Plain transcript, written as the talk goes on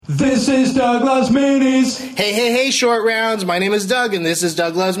This is Doug Loves Minis. Hey, short rounds. My name is Doug, and this is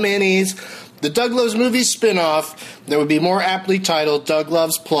Doug Loves Minis. The Doug Loves Movies spinoff that would be more aptly titled Doug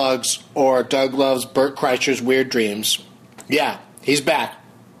Loves Plugs or Doug Loves Bert Kreischer's Weird Dreams. Yeah, he's back.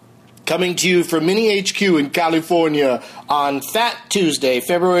 Coming to you from Mini HQ in California on Fat Tuesday,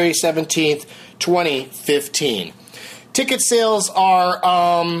 February 17th, 2015. Ticket sales are,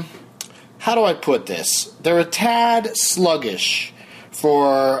 how do I put this? They're a tad sluggish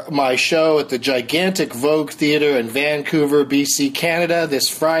for my show at the gigantic Vogue Theatre in Vancouver, BC, Canada, this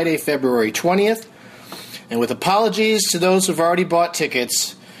Friday, February 20th. And with apologies to those who've already bought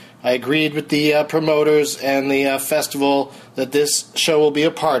tickets, I agreed with the promoters and the festival that this show will be a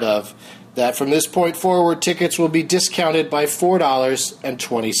part of, that from this point forward, tickets will be discounted by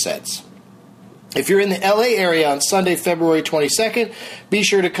 $4.20. If you're in the LA area on Sunday, February 22nd, be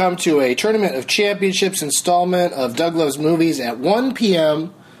sure to come to a Tournament of Championships installment of Doug Loves Movies at 1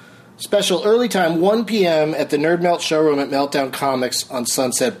 p.m., special early time, 1 p.m. at the Nerd Melt showroom at Meltdown Comics on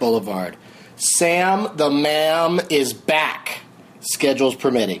Sunset Boulevard. Sam the Mam is back, schedules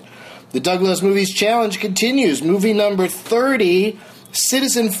permitting. The Doug Loves Movies Challenge continues. Movie number 30,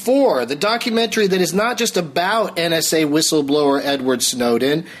 Citizen 4, the documentary that is not just about NSA whistleblower Edward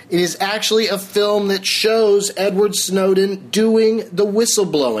Snowden. It is actually a film that shows Edward Snowden doing the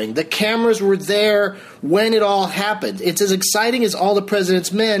whistleblowing. The cameras were there when it all happened. It's as exciting as All the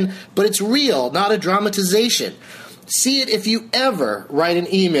President's Men, but it's real, not a dramatization. See it if you ever write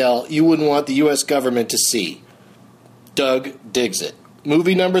an email you wouldn't want the U.S. government to see. Doug digs it.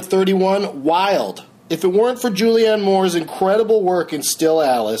 Movie number 31, Wild. If it weren't for Julianne Moore's incredible work in Still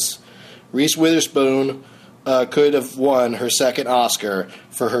Alice, Reese Witherspoon could have won her second Oscar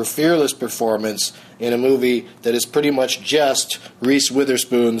for her fearless performance in a movie that is pretty much just Reese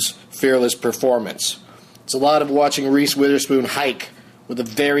Witherspoon's fearless performance. It's a lot of watching Reese Witherspoon hike with a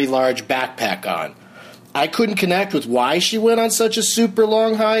very large backpack on. I couldn't connect with why she went on such a super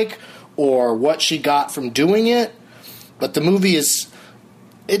long hike or what she got from doing it, but the movie is...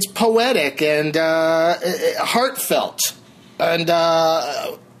 It's poetic and heartfelt and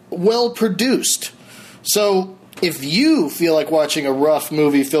well-produced. So if you feel like watching a rough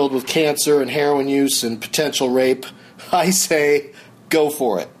movie filled with cancer and heroin use and potential rape, I say go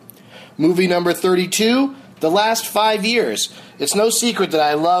for it. Movie number 32, The Last 5 Years. It's no secret that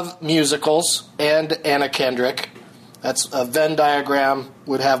I love musicals and Anna Kendrick. That's a Venn diagram,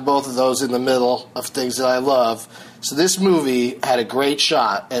 would have both of those in the middle of things that I love. So this movie had a great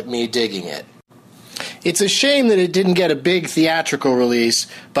shot at me digging it. It's a shame that it didn't get a big theatrical release,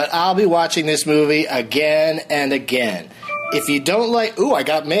 but I'll be watching this movie again and again. If you don't like... Ooh, I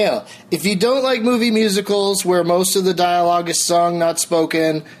got mail. If you don't like movie musicals where most of the dialogue is sung, not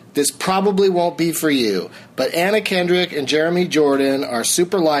spoken, this probably won't be for you. But Anna Kendrick and Jeremy Jordan are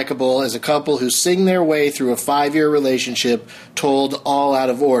super likable as a couple who sing their way through a 5-year relationship told all out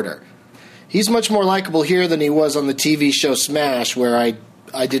of order. He's much more likable here than he was on the TV show Smash, where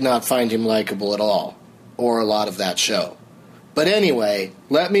I did not find him likable at all, or a lot of that show. But anyway,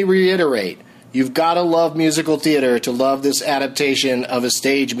 let me reiterate, you've got to love musical theater to love this adaptation of a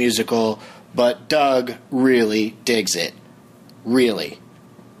stage musical, but Doug really digs it. Really.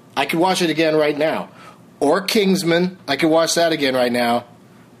 I could watch it again right now. Or Kingsman, I could watch that again right now.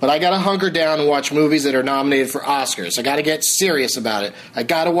 But I gotta hunker down and watch movies that are nominated for Oscars. I gotta get serious about it. I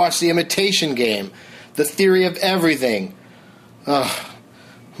gotta watch The Imitation Game, The Theory of Everything. Ugh,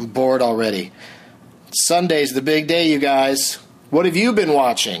 I'm bored already. Sunday's the big day, you guys. What have you been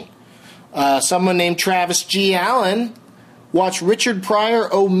watching? Someone named Travis G. Allen watched Richard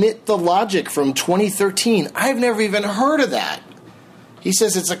Pryor Omit the Logic from 2013. I've never even heard of that. He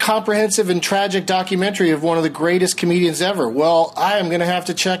says it's a comprehensive and tragic documentary of one of the greatest comedians ever. Well, I am going to have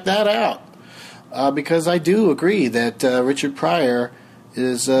to check that out because I do agree that Richard Pryor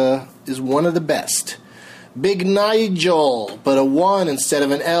is one of the best. Big Nigel, but a 1 instead of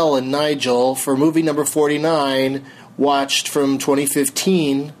an L in Nigel for movie number 49, watched from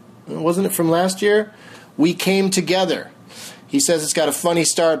 2015. Wasn't it from last year? We Came Together. He says it's got a funny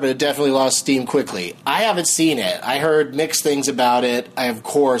start, but it definitely lost steam quickly. I haven't seen it. I heard mixed things about it. I, of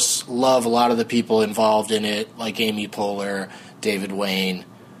course, love a lot of the people involved in it, like Amy Poehler, David Wayne,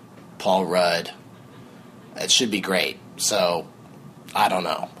 Paul Rudd. It should be great. So, I don't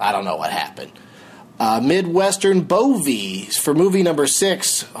know. I don't know what happened. Midwestern Bovie for movie number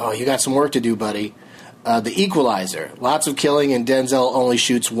 6. Oh, you got some work to do, buddy. The Equalizer. Lots of killing, and Denzel only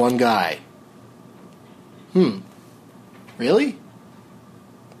shoots one guy. Really?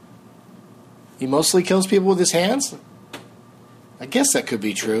 He mostly kills people with his hands? I guess that could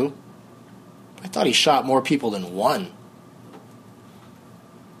be true. I thought he shot more people than one.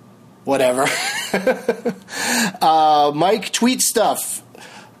 Whatever. Mike Tweet Stuff.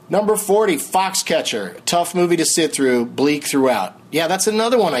 Number 40, Foxcatcher. Tough movie to sit through, bleak throughout. Yeah, that's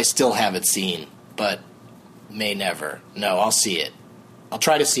another one I still haven't seen, but may never. No, I'll see it. I'll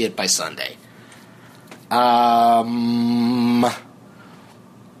try to see it by Sunday.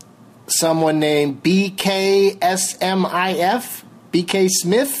 Someone named BKSMIF, BK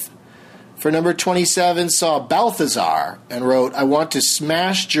Smith, for number 27, saw Balthazar and wrote, I want to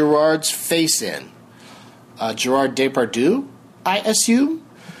smash Gerard's face in. Gerard Depardieu, I assume.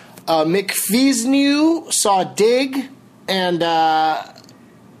 Mick Fiesnew saw Dig, and I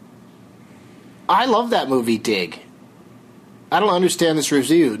love that movie, Dig. I don't understand this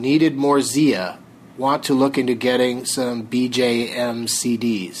review. Needed more Zia. Want to look into getting some BJM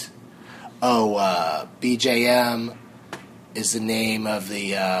CDs. Oh, BJM is the name of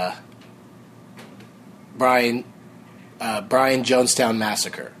the Brian Jonestown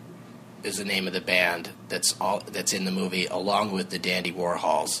Massacre is the name of the band that's in the movie, along with the Dandy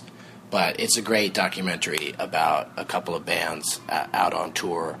Warhols. But it's a great documentary about a couple of bands out on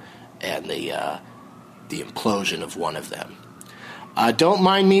tour and the implosion of one of them. Don't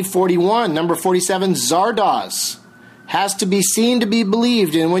Mind Me 41, number 47, Zardoz. Has to be seen to be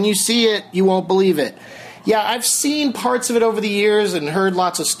believed, and when you see it, you won't believe it. Yeah, I've seen parts of it over the years and heard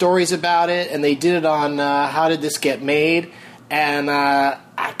lots of stories about it, and they did it on How Did This Get Made? And I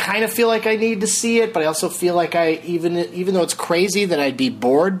kind of feel like I need to see it, but I also feel like even though it's crazy, that I'd be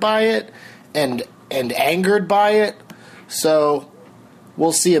bored by it and angered by it. So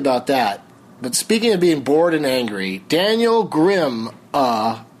we'll see about that. But speaking of being bored and angry, Daniel Grima,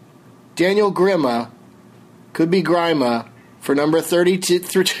 could be Grima, for number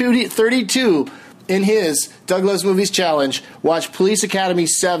 32 in his Doug Loves Movies Challenge, watch Police Academy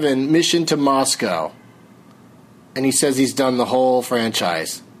 7, Mission to Moscow. And he says he's done the whole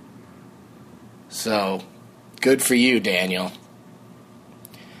franchise. So, good for you, Daniel.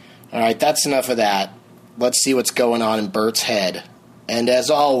 All right, that's enough of that. Let's see what's going on in Bert's head. And as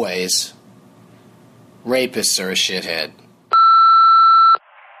always, rapists are a shithead.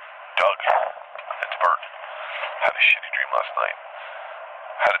 Doug, it's Bert. Had a shitty dream last night.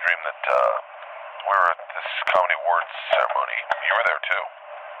 Had a dream that we were at this Comedy Awards ceremony. You were there too.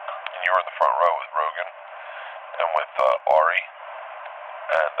 And you were in the front row with Rogan and with Ari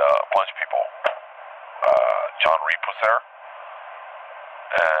and a bunch of people. John Reap was there.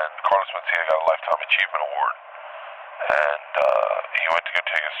 And Carlos Mencia got a Lifetime Achievement Award. And he went to go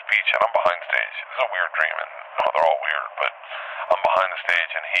take a speech, and I'm behind stage. This is a weird dream, and they're all weird, but I'm behind the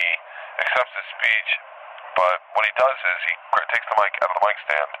stage, and he accepts his speech, but what he does is he takes the mic out of the mic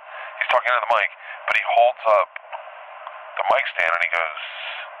stand. He's talking into the mic, but he holds up the mic stand, and he goes,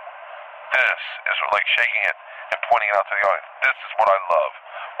 this is like shaking it and pointing it out to the audience. This is what I love.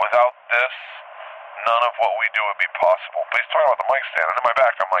 Without this, none of what we do would be possible. But he's talking about the mic stand, and in my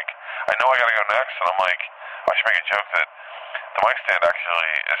back, I'm like, I know I gotta go next, and I'm like, I should make a joke that the mic stand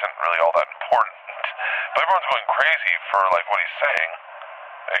actually isn't really all that important. But everyone's going crazy for like what he's saying,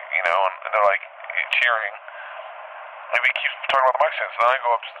 you know, and they're like cheering. And he keeps talking about the mic stand. So then I go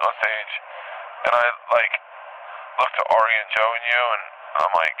up on stage, and I like look to Ari and Joe and you, and I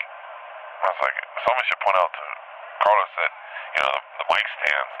was like, someone should point out to Carlos that, you know, the mic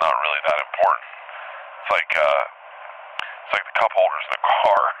stand's not really that important. It's like the cup holders in a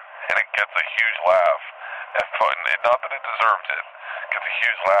car, and it gets a huge laugh. And not that it deserved it, gets a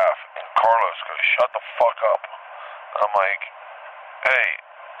huge laugh. And Carlos goes, "Shut the fuck up." And I'm like, "Hey."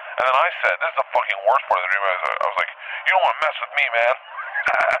 And then I said, "This is the fucking worst part of the dream." I was like, "You don't want to mess with me, man."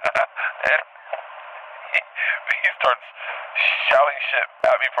 And he starts shouting shit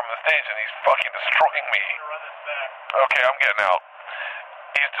at me from the stage, and he's fucking destroying me. Okay, I'm getting out.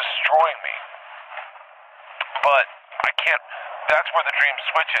 He's destroying me. But I can't. That's where the dream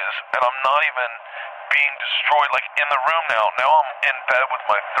switches, and I'm not even being destroyed, like in the room now. Now I'm in bed with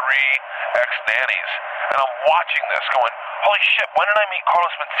my 3 ex-nannies, and I'm watching this going, holy shit, when did I meet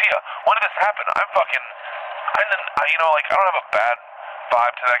Carlos Mencia? When did this happen? I don't have a bad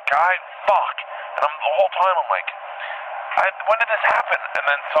vibe to that guy. Fuck. And the whole time I'm like, when did this happen? And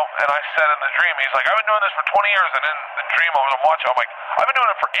I said in the dream, he's like, I've been doing this for 20 years, and in the dream I was watching, I'm like, I've been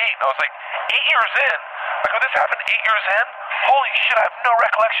doing it for 8. And I was like, 8 years in? I go, this happened 8 years in? Holy shit, I have no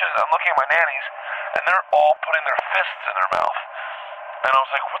recollection. And I'm looking at my nannies, and they're all putting their fists in their mouth. And I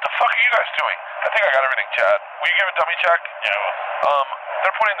was like, what the fuck are you guys doing? I think I got everything, Chad. Will you give a dummy check? Yeah.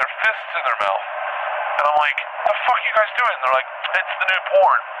 They're putting their fists in their mouth. And I'm like, the fuck are you guys doing? They're like, it's the new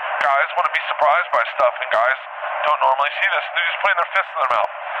porn. Guys want to be surprised by stuff, and guys don't normally see this. And they're just putting their fists in their mouth.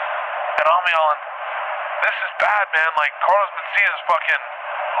 And I'm yelling, this is bad, man. Like, Carlos Mencia is fucking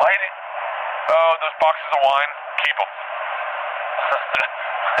Lighting. Oh, those boxes of wine, keep them.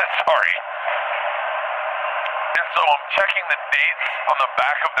 Sorry. And so I'm checking the dates on the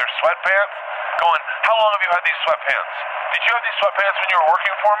back of their sweatpants, going, how long have you had these sweatpants? Did you have these sweatpants when you were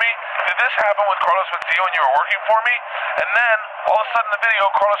working for me? Did this happen with Carlos Mencia when you were working for me? And then, all of a sudden in the video,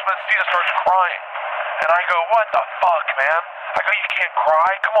 Carlos Mencia starts crying. And I go, what the fuck, man? I go, you can't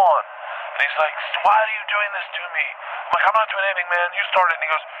cry? Come on. And he's like, why are you doing this to me? I'm like, I'm not doing anything, man. You started. And he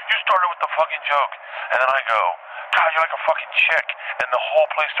goes, you started with the fucking joke. And then I go, God, you're like a fucking chick. And the whole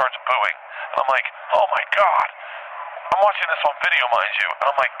place starts booing. And I'm like, oh my God. I'm watching this on video, mind you. And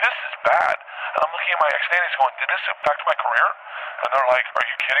I'm like, this is bad. And I'm looking at my ex-nannies going, did this affect my career? And they're like, are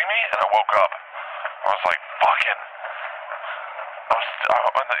you kidding me? And I woke up. I was like, fucking.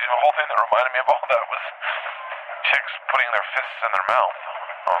 And the whole thing that reminded me of all that was chicks putting their fists in their mouth.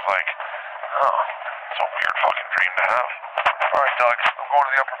 I was like, oh, it's a weird fucking dream to have. All right, Doug, I'm going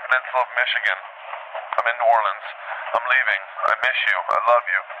to the Upper Peninsula of Michigan. I'm in New Orleans. I'm leaving. I miss you. I love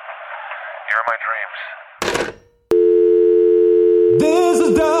you. You're in my dreams. This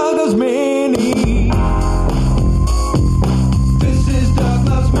is Douglas Mini. This is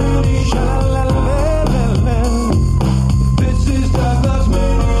Douglas Mini. Sha-la-la-la-la-la. This is Douglas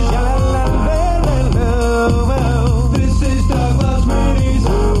Mini. Sha-la-la-la-la-la. This is Douglas Mini.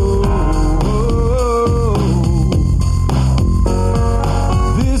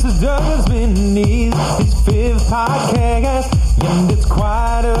 This is Douglas Mini. His fifth podcast, and it's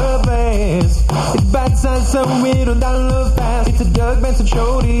quite a blast. It's bite-sized, so it'll download fast. It's a Doug Benson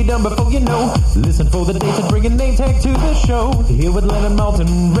show, done before you know. Listen for the dates and bring a name tag to the show. Here with Leonard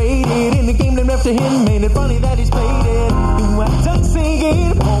Maltin, rated in the game named after him. Made it funny that he's played it. You want Doug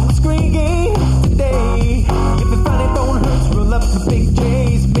singing on the screen game today. If the funny bone hurts, roll up the big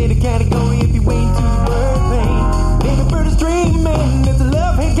J's. Made a category if you ain't too birthday. Maybe bird is dreaming, it's a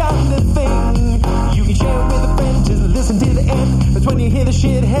love-hate kind of thing. You can share it with a friend, just listen to the end. That's when you hear the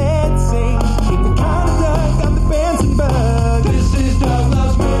shithead sing. Keep it kind of Doug, I'm the Benson bug. This is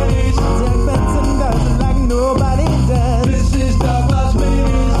Douglas Minis. Doug Benson does it like nobody does. This is Douglas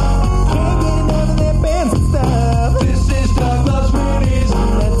Minis. Can't get enough of that Benson stuff. This is Douglas Minis.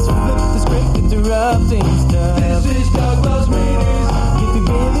 Let's flip the script, interrupting.